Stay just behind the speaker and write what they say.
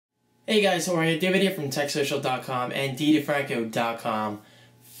Hey guys, how are you? David here from TechSocial.com and ddefranco.com.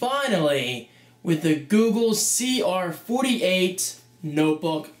 Finally, with the Google Cr-48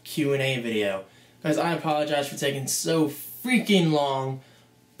 notebook Q&A video. Guys, I apologize for taking so freaking long,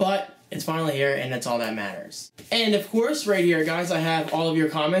 but it's finally here and that's all that matters. And of course, right here, guys, I have all of your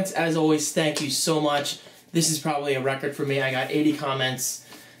comments. As always, thank you so much. This is probably a record for me. I got 80 comments,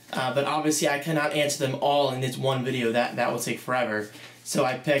 but obviously I cannot answer them all in this one video. That will take forever. So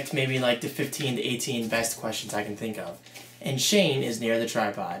I picked maybe like the 15 to 18 best questions I can think of. And Shane is near the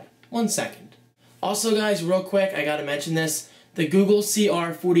tripod. 1 second. Also guys, real quick, I gotta mention this. The Google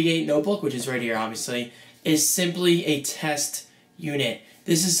Cr-48 notebook, which is right here obviously, is simply a test unit.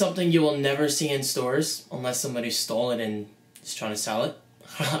 This is something you will never see in stores unless somebody stole it and is trying to sell it.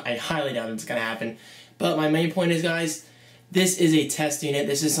 I highly doubt it's gonna happen. But my main point is, guys, this is a test unit.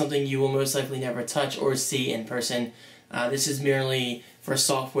 This is something you will most likely never touch or see in person. This is merely for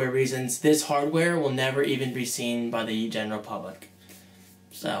software reasons. This hardware will never even be seen by the general public.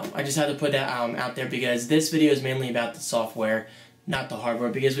 So I just had to put that out there because this video is mainly about the software, not the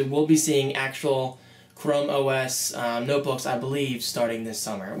hardware, because we will be seeing actual Chrome OS notebooks, I believe, starting this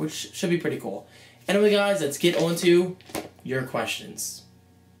summer, which should be pretty cool. Anyway, guys, let's get on to your questions.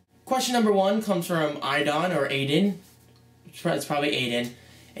 Question number 1 comes from Aiden or Aiden. It's probably Aiden.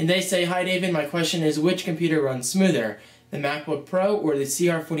 And they say, "Hi David, my question is which computer runs smoother, the MacBook Pro or the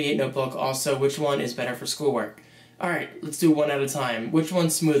Cr-48 notebook? Also, which one is better for schoolwork?" Alright, let's do one at a time. Which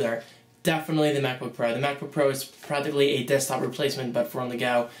one's smoother? Definitely the MacBook Pro. The MacBook Pro is practically a desktop replacement, but for on the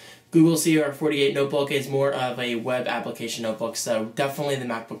go. Google Cr-48 notebook is more of a web application notebook, so definitely the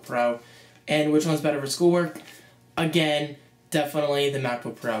MacBook Pro. And which one's better for schoolwork? Again, definitely the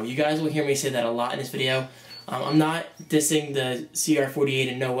MacBook Pro. You guys will hear me say that a lot in this video. I'm not dissing the Cr-48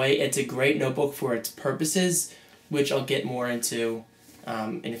 in no way. It's a great notebook for its purposes, which I'll get more into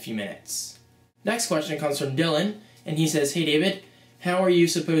in a few minutes. Next question comes from Dylan, and he says, "Hey David, how are you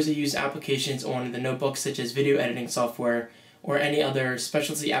supposed to use applications on the notebook such as video editing software or any other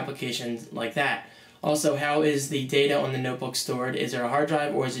specialty applications like that? Also, how is the data on the notebook stored? Is there a hard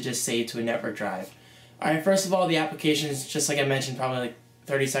drive or is it just saved to a network drive?" Alright, first of all, the applications, just like I mentioned probably like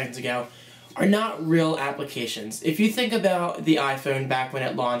 30 seconds ago, are not real applications. If you think about the iPhone back when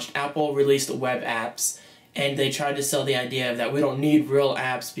it launched, Apple released web apps, and they tried to sell the idea that we don't need real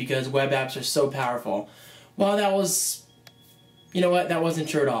apps because web apps are so powerful. Well, that was, you know what, that wasn't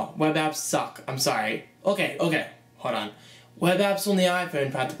true at all. Web apps suck. I'm sorry. Okay, hold on. Web apps on the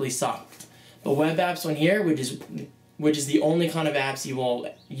iPhone practically sucked. But web apps on here, which is the only kind of apps you will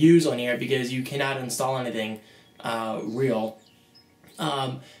use on here because you cannot install anything real.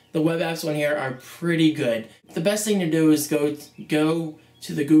 The web apps on here are pretty good. The best thing to do is go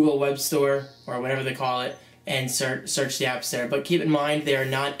to the Google Web Store, or whatever they call it, and search the apps there. But keep in mind, they are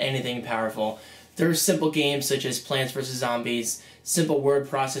not anything powerful. There are simple games such as Plants vs. Zombies, simple word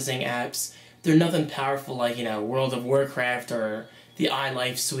processing apps. They're nothing powerful like, you know, World of Warcraft or the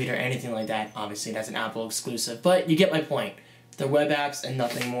iLife suite or anything like that. Obviously, that's an Apple exclusive. But you get my point. They're web apps and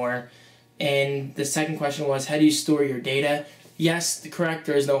nothing more. And the second question was, how do you store your data? Yes, correct,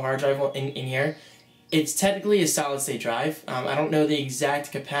 there is no hard drive in here. It's technically a solid-state drive. I don't know the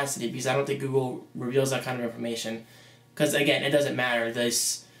exact capacity because I don't think Google reveals that kind of information. Because, again, it doesn't matter.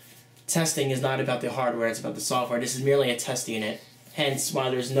 This testing is not about the hardware, it's about the software. This is merely a test unit. Hence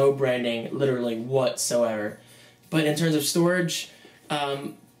why there's no branding literally whatsoever. But in terms of storage,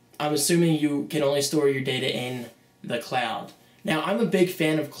 I'm assuming you can only store your data in the cloud. Now, I'm a big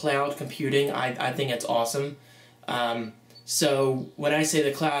fan of cloud computing. I think it's awesome. So when I say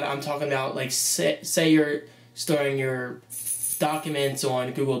the cloud, I'm talking about, like, say you're storing your documents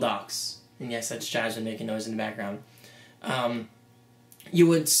on Google Docs. And yes, that's Jasmine making noise in the background. You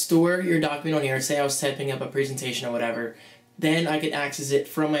would store your document on here. Say I was typing up a presentation or whatever. Then I could access it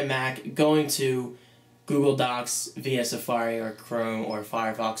from my Mac going to Google Docs via Safari or Chrome or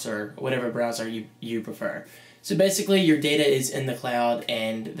Firefox or whatever browser you prefer. So basically, your data is in the cloud,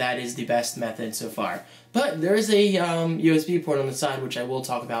 and that is the best method so far. But there is a USB port on the side, which I will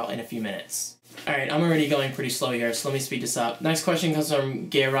talk about in a few minutes. Alright, I'm already going pretty slow here, so let me speed this up. Next question comes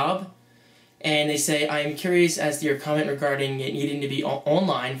from Garob, and they say, "I am curious as to your comment regarding it needing to be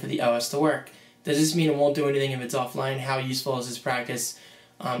online for the OS to work. Does this mean it won't do anything if it's offline? How useful is this practice?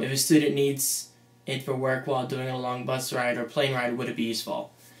 If a student needs it for work while doing a long bus ride or plane ride, would it be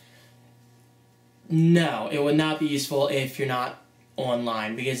useful?" No, it would not be useful if you're not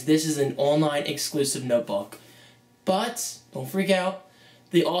online, because this is an online exclusive notebook. But, don't freak out,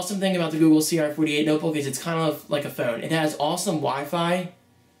 the awesome thing about the Google Cr-48 notebook is it's kind of like a phone. It has awesome Wi-Fi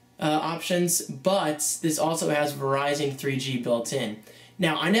options, but this also has Verizon 3G built in.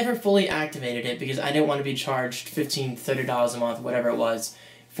 Now, I never fully activated it because I didn't want to be charged $15, $30 a month, whatever it was,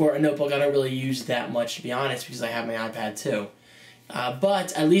 for a notebook I don't really use that much, to be honest, because I have my iPad too.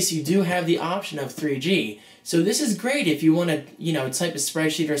 But at least you do have the option of 3G. So this is great if you want to, type a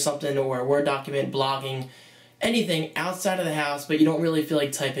spreadsheet or something, or a Word document, blogging, anything outside of the house, but you don't really feel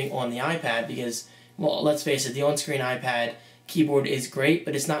like typing on the iPad because, well, let's face it, the on-screen iPad keyboard is great,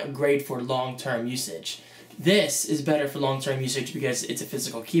 but it's not great for long-term usage. This is better for long-term usage because it's a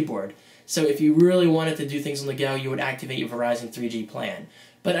physical keyboard. So if you really wanted to do things on the go, you would activate your Verizon 3G plan.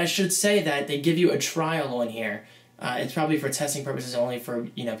 But I should say that they give you a trial on here. It's probably for testing purposes only for,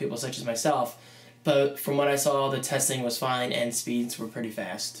 people such as myself. But from what I saw, the testing was fine and speeds were pretty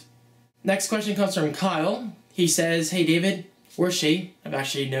fast. Next question comes from Kyle. He says, "Hey David," or she, I've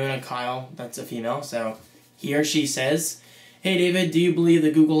actually known a Kyle that's a female, so he or she says, "Hey David, do you believe the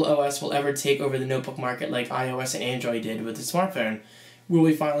Google OS will ever take over the notebook market like iOS and Android did with the smartphone? Will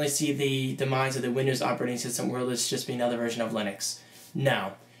we finally see the demise of the Windows operating system, or will this just be another version of Linux?"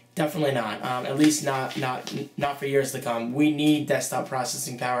 No, definitely not. At least not for years to come. We need desktop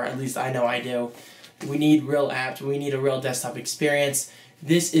processing power, at least I know I do. We need real apps, we need a real desktop experience.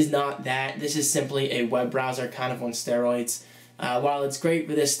 This is not that. This is simply a web browser kind of on steroids. While it's great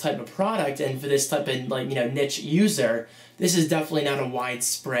for this type of product and for this type of niche user, this is definitely not a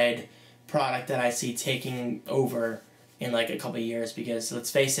widespread product that I see taking over in like a couple of years because,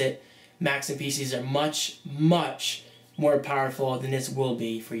 let's face it, Macs and PCs are much, much more powerful than this will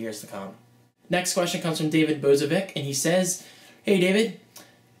be for years to come. Next question comes from David Bozovic, and he says, "Hey David."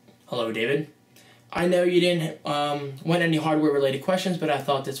 Hello David. "I know you didn't want any hardware-related questions, but I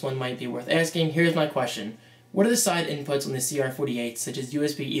thought this one might be worth asking. Here's my question. What are the side inputs on the Cr-48, such as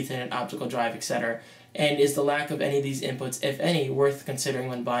USB, Ethernet, optical drive, etc.? And is the lack of any of these inputs, if any, worth considering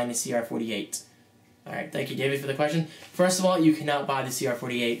when buying the Cr-48? Alright, thank you, David, for the question. First of all, you cannot buy the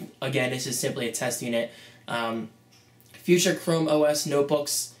Cr-48. Again, this is simply a test unit. Future Chrome OS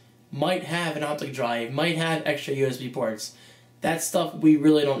notebooks might have an optic drive, might have extra USB ports. That stuff we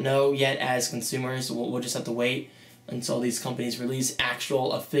really don't know yet as consumers. We'll just have to wait until these companies release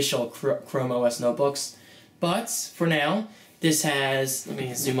actual official Chrome OS notebooks. But for now, this has, let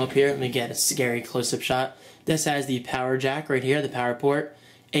me zoom up here, let me get a scary close-up shot. This has the power jack right here, the power port,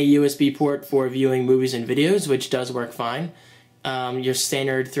 a USB port for viewing movies and videos, which does work fine, your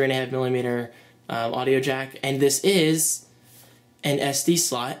standard 3.5mm audio jack, and this is an SD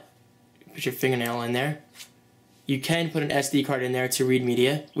slot. Put your fingernail in there. You can put an SD card in there to read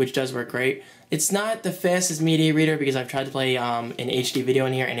media, which does work great. It's not the fastest media reader because I've tried to play an HD video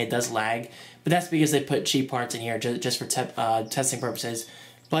in here and it does lag, but that's because they put cheap parts in here just for testing purposes.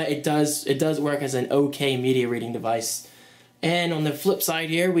 But it does work as an okay media reading device. And on the flip side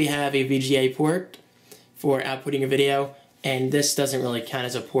here, we have a VGA port for outputting a video, and this doesn't really count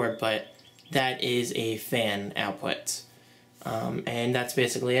as a port, but that is a fan output. And that's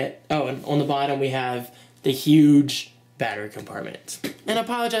basically it. Oh, and on the bottom we have the huge battery compartment. And I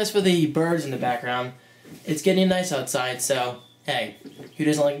apologize for the birds in the background. It's getting nice outside, so hey, who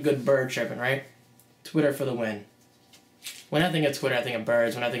doesn't like a good bird chirping, right? Twitter for the win. When I think of Twitter, I think of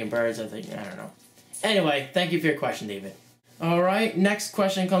birds. When I think of birds, I don't know. Anyway, thank you for your question, David. Alright, next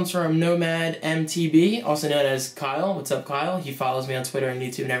question comes from Nomad MTB, also known as Kyle. What's up, Kyle? He follows me on Twitter and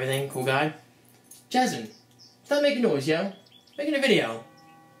YouTube and everything. Cool guy. Jasmine, stop making noise, yo. Making a video.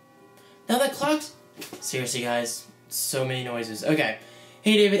 Now that clock's... Seriously, guys. So many noises. Okay.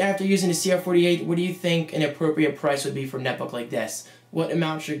 Hey, David, after using the Cr-48, what do you think an appropriate price would be for a netbook like this? What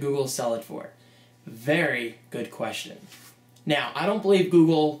amount should Google sell it for? Very good question. Now, I don't believe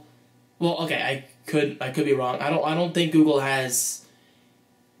Google... Well, okay, I could be wrong. I don't think Google has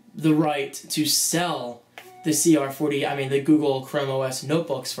the right to sell the the Google Chrome OS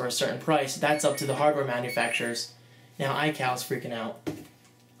notebooks for a certain price. That's up to the hardware manufacturers. Now, iCal's freaking out.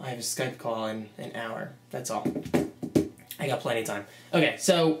 I have a Skype call in an hour. That's all. I got plenty of time. Okay,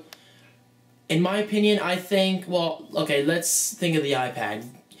 so, in my opinion, I think, well, okay, let's think of the iPad.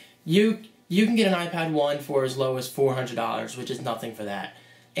 You can get an iPad 1 for as low as $400, which is nothing for that.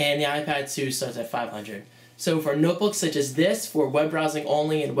 And the iPad 2 starts at $500. So for notebooks such as this, for web browsing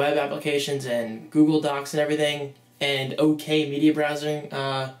only and web applications and Google Docs and everything, and okay media browsing,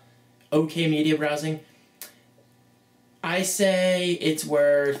 I say it's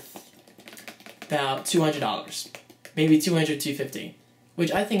worth about $200. Maybe $200, $250,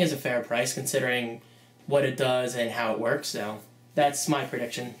 which I think is a fair price considering what it does and how it works. So that's my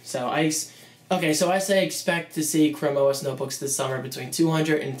prediction. So I say expect to see Chrome OS notebooks this summer between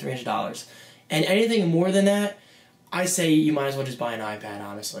 $200 and $300. And anything more than that, I say you might as well just buy an iPad,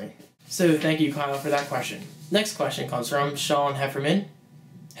 honestly. So thank you, Kyle, for that question. Next question comes from Sean Hefferman.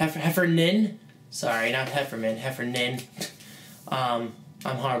 Heffernan. Sorry, not Hefferman. Heffernan. I'm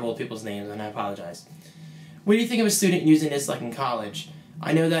horrible with people's names, and I apologize. What do you think of a student using this like in college?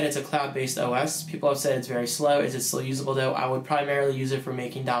 I know that it's a cloud-based OS. People have said it's very slow. Is it still usable though? I would primarily use it for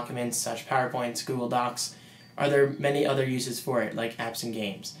making documents such PowerPoints, Google Docs. Are there many other uses for it, like apps and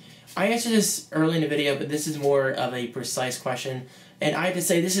games? I answered this early in the video, but this is more of a precise question. And I have to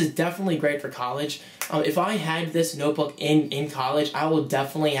say, this is definitely great for college. If I had this notebook in college, I will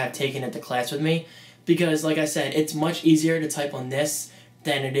definitely have taken it to class with me. Because, like I said, it's much easier to type on this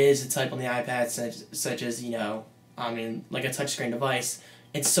than it is to type on the iPad, such as, you know, like a touchscreen device.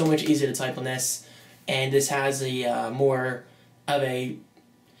 It's so much easier to type on this. And this has a more of a...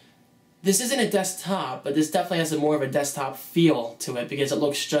 This isn't a desktop, but this definitely has a more of a desktop feel to it because it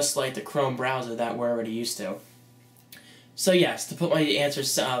looks just like the Chrome browser that we're already used to. So yes, to put my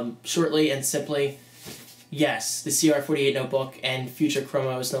answers shortly and simply, yes, the Cr-48 notebook and future Chrome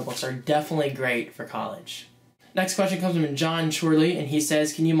OS notebooks are definitely great for college. Next question comes from John Chorley, and he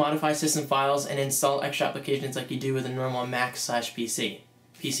says, can you modify system files and install extra applications like you do with a normal Mac/PC?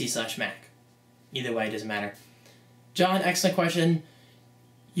 PC/Mac. Either way, it doesn't matter. John, excellent question.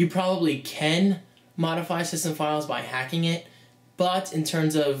 You probably can modify system files by hacking it, but in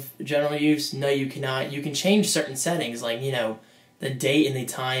terms of general use, no, you cannot. You can change certain settings, like, you know, the date and the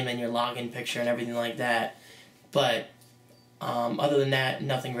time and your login picture and everything like that, but other than that,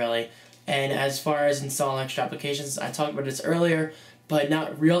 nothing really. And as far as installing extra applications, I talked about this earlier, but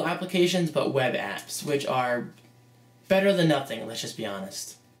not real applications, but web apps, which are better than nothing, let's just be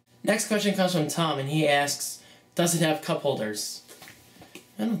honest. Next question comes from Tom, and he asks, does it have cup holders?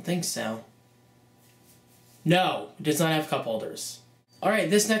 I don't think so. No, it does not have cup holders. Alright,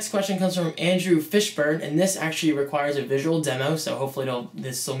 this next question comes from Andrew Fishburne, and this actually requires a visual demo, so hopefully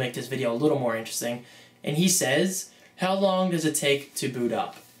this will make this video a little more interesting. And he says, how long does it take to boot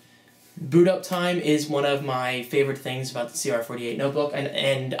up? Boot up time is one of my favorite things about the Cr-48 notebook,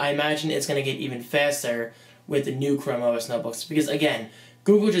 and I imagine it's going to get even faster with the new Chrome OS notebooks, because again,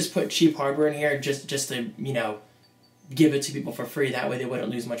 Google just put cheap hardware in here just to, you know, give it to people for free, that way they wouldn't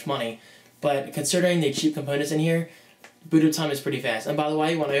lose much money. But considering the cheap components in here, boot up time is pretty fast. And by the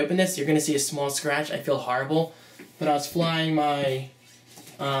way, when I open this, you're going to see a small scratch. I feel horrible, but I was flying my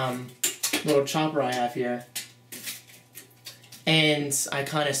little chopper I have here, and I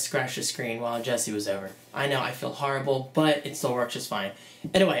kind of scratched the screen while Jesse was over. I know, I feel horrible, but it still works just fine.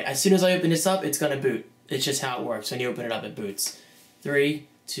 Anyway, as soon as I open this up, it's going to boot. It's just how it works. When you open it up, it boots. 3,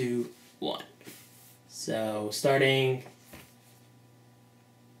 2, 1. So, starting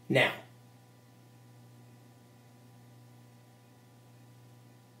now.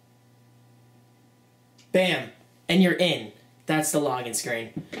 Bam! And you're in. That's the login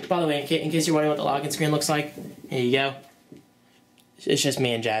screen. By the way, in case you're wondering what the login screen looks like, here you go. It's just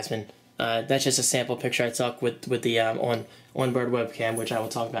me and Jasmine. That's just a sample picture I took with the onboard webcam, which I will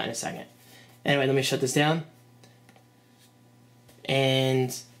talk about in a second. Anyway, let me shut this down.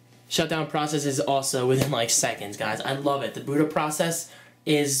 And shutdown process is also within like seconds, guys. I love it. The boot up process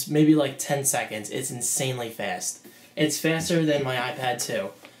is maybe like 10 seconds. It's insanely fast. It's faster than my iPad 2,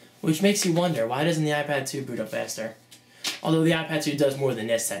 which makes you wonder, why doesn't the iPad 2 boot up faster? Although the iPad 2 does more than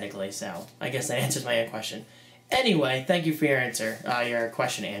this technically, so I guess that answers my own question. Anyway, thank you for your answer, your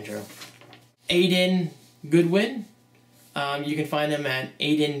question, Andrew. Aiden Goodwin. You can find him at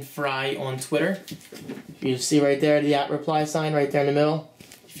Aiden Fry on Twitter. You see right there the @ sign right there in the middle.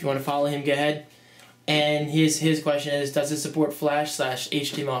 If you want to follow him, go ahead. And his question is, does it support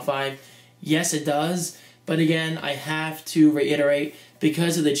Flash/HTML5? Yes, it does. But again, I have to reiterate,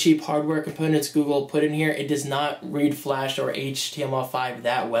 because of the cheap hardware components Google put in here, it does not read Flash or HTML5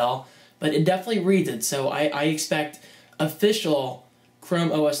 that well. But it definitely reads it, so I expect official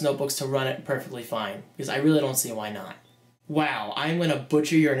Chrome OS notebooks to run it perfectly fine, because I really don't see why not. Wow, I'm going to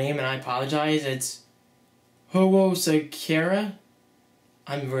butcher your name, and I apologize. It's Hoosakera?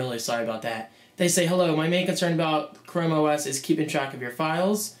 I'm really sorry about that. They say, hello, my main concern about Chrome OS is keeping track of your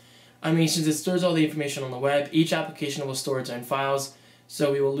files. I mean, since it stores all the information on the web, each application will store its own files,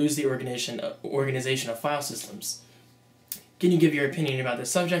 so we will lose the organization of file systems. Can you give your opinion about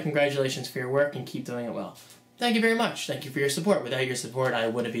this subject? Congratulations for your work, and keep doing it well. Thank you very much. Thank you for your support. Without your support, I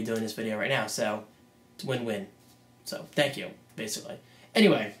wouldn't be doing this video right now, so it's win-win. So, thank you, basically.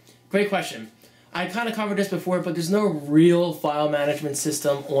 Anyway, great question. I kind of covered this before, but there's no real file management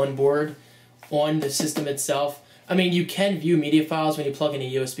system on board, on the system itself. I mean, you can view media files when you plug in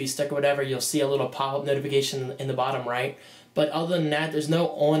a USB stick or whatever. You'll see a little pop-up notification in the bottom right. But other than that, there's no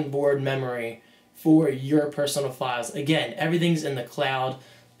onboard memory for your personal files. Again, everything's in the cloud.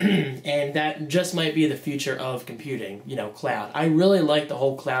 And that just might be the future of computing, you know, cloud. I really like the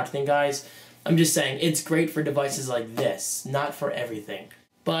whole cloud thing, guys. I'm just saying, it's great for devices like this, not for everything.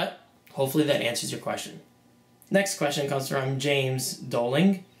 But hopefully that answers your question. Next question comes from James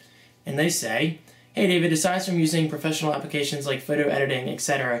Doling, and they say, hey David, aside from using professional applications like photo editing,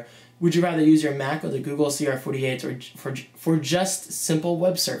 etc., would you rather use your Mac or the Google Cr-48 or for just simple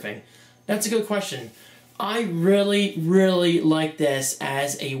web surfing? That's a good question. I really, really like this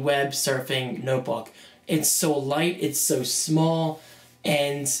as a web surfing notebook. It's so light, it's so small,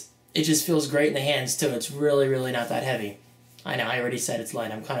 and it just feels great in the hands too. It's really, really not that heavy. I know, I already said it's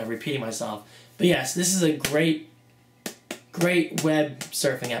light. I'm kind of repeating myself. But yes, this is a great web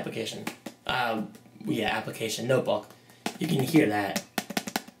surfing application. Application, notebook. You can hear that.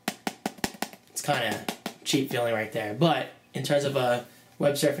 It's kind of cheap feeling right there. But in terms of a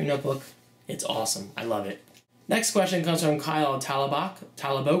web surfing notebook, it's awesome. I love it. Next question comes from Kyle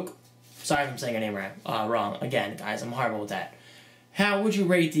Talabok. Sorry if I'm saying your name wrong. Again, guys, I'm horrible with that. How would you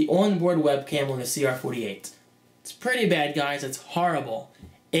rate the onboard webcam on the Cr-48? It's pretty bad, guys. It's horrible.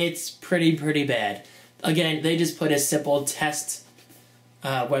 It's pretty bad. Again, they just put a simple test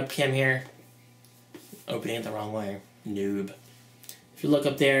webcam here. Opening it the wrong way. Noob. If you look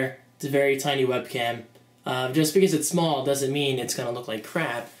up there, it's a very tiny webcam. Just because it's small doesn't mean it's going to look like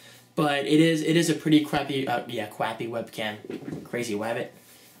crap. But it is a pretty crappy webcam. Crazy wabbit.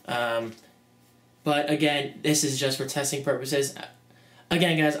 But again, this is just for testing purposes.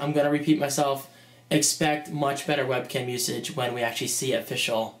 Again, guys, I'm going to repeat myself. Expect much better webcam usage when we actually see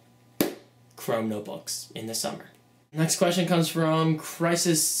official Chrome notebooks in the summer. Next question comes from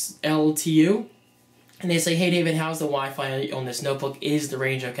Crisis LTU. And they say, hey David, how's the Wi-Fi on this notebook? Is the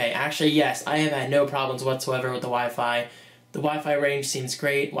range okay? Actually, yes, I have had no problems whatsoever with the Wi-Fi. The Wi-Fi range seems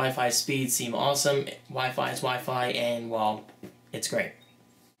great. Wi-Fi speeds seem awesome. Wi-Fi is Wi-Fi, and, well, it's great.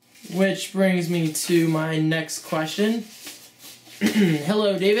 Which brings me to my next question.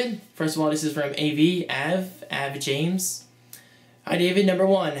 Hello, David. First of all, this is from Av James. Hi, David. Number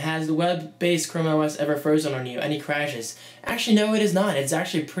one, has the web-based Chrome OS ever frozen on you? Any crashes? Actually, no, it is not. It's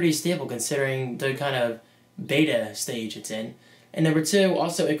actually pretty stable considering the kind of beta stage it's in. And number two,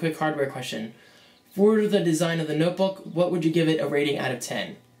 also a quick hardware question. For the design of the notebook, what would you give it a rating out of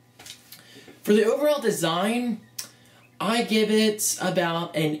 10? For the overall design, I give it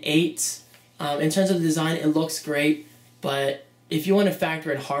about an 8. In terms of the design, it looks great, but if you want to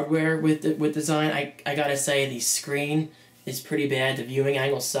factor in hardware with design, I gotta say the screen is pretty bad. The viewing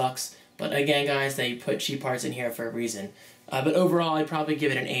angle sucks. But again, guys, they put cheap parts in here for a reason. But overall, I'd probably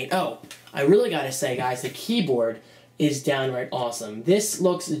give it an 8. Oh, I really gotta say, guys, the keyboard is downright awesome. This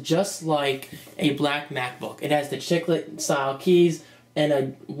looks just like a black MacBook. It has the chiclet-style keys and a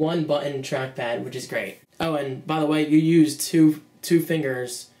one-button trackpad, which is great. Oh, and by the way, you use two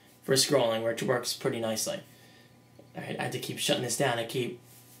fingers for scrolling, which works pretty nicely. All right, I have to keep shutting this down. I keep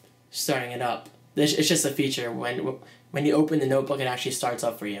starting it up. It's just a feature. When you open the notebook, it actually starts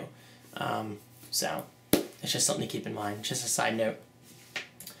up for you. So it's just something to keep in mind. Just a side note.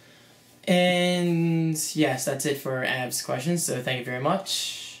 And yes, that's it for Av's questions, so thank you very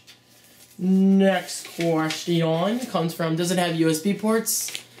much. Next question comes from, does it have USB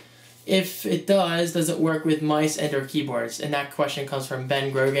ports? If it does it work with mice and or keyboards? And that question comes from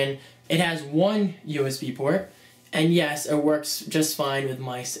Ben Grogan. It has one USB port, and yes, it works just fine with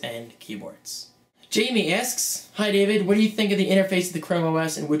mice and keyboards. Jamie asks, hi David, what do you think of the interface of the Chrome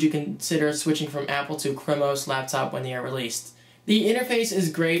OS, and would you consider switching from Apple to Chrome OS laptop when they are released? The interface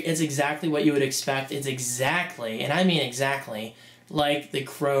is great. It's exactly what you would expect. It's exactly, and I mean exactly, like the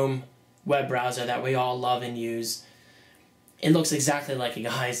Chrome web browser that we all love and use. It looks exactly like it,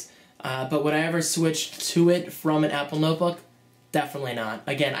 guys. But would I ever switch to it from an Apple notebook? Definitely not.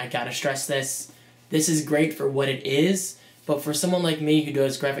 Again, I gotta stress this. This is great for what it is, but for someone like me who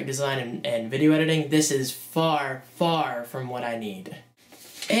does graphic design and video editing, this is far, far from what I need.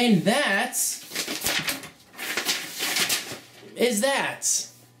 And that is that.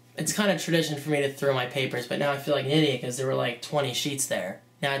 It's kind of tradition for me to throw my papers, but now I feel like an idiot because there were like 20 sheets there.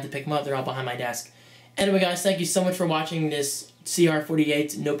 Now I had to pick them up. They're all behind my desk. Anyway, guys, thank you so much for watching this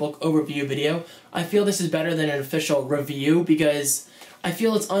Cr-48 notebook overview video. I feel this is better than an official review because I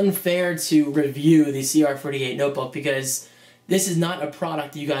feel it's unfair to review the Cr-48 notebook because this is not a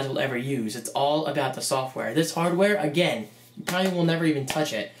product you guys will ever use. It's all about the software. This hardware, again, you probably will never even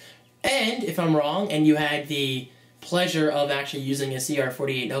touch it. And if I'm wrong and you had the pleasure of actually using a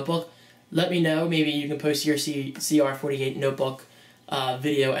Cr-48 notebook, let me know. Maybe you can post your Cr-48 notebook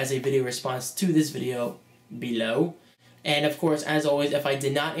video as a video response to this video below. And of course, as always, if I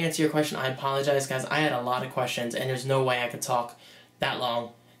did not answer your question, I apologize, guys. I had a lot of questions, and there's no way I could talk that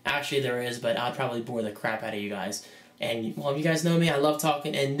long Actually, there is, but I'll probably bore the crap out of you guys. And, well, you guys know me, I love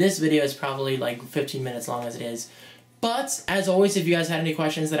talking, and this video is probably like 15 minutes long as it is. But, as always, if you guys had any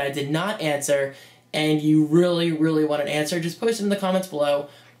questions that I did not answer, and you really, really want an answer, just post them in the comments below.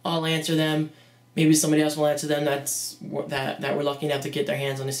 I'll answer them. Maybe somebody else will answer them that were lucky enough to get their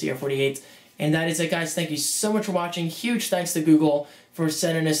hands on the Cr-48. And that is it, guys. Thank you so much for watching. Huge thanks to Google for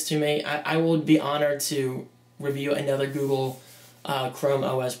sending this to me. I will be honored to review another Google Chrome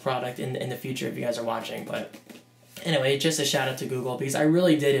OS product in the future if you guys are watching. But anyway, just a shout out to Google because I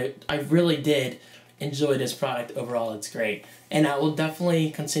really did enjoy this product overall. It's great. And I will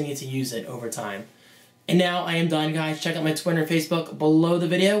definitely continue to use it over time. And now I am done, guys. Check out my Twitter and Facebook below the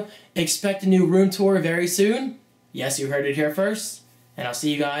video. Expect a new room tour very soon. Yes, you heard it here first. And I'll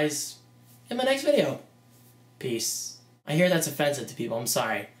see you guys in my next video. Peace. I hear that's offensive to people. I'm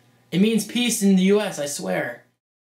sorry. It means peace in the US, I swear.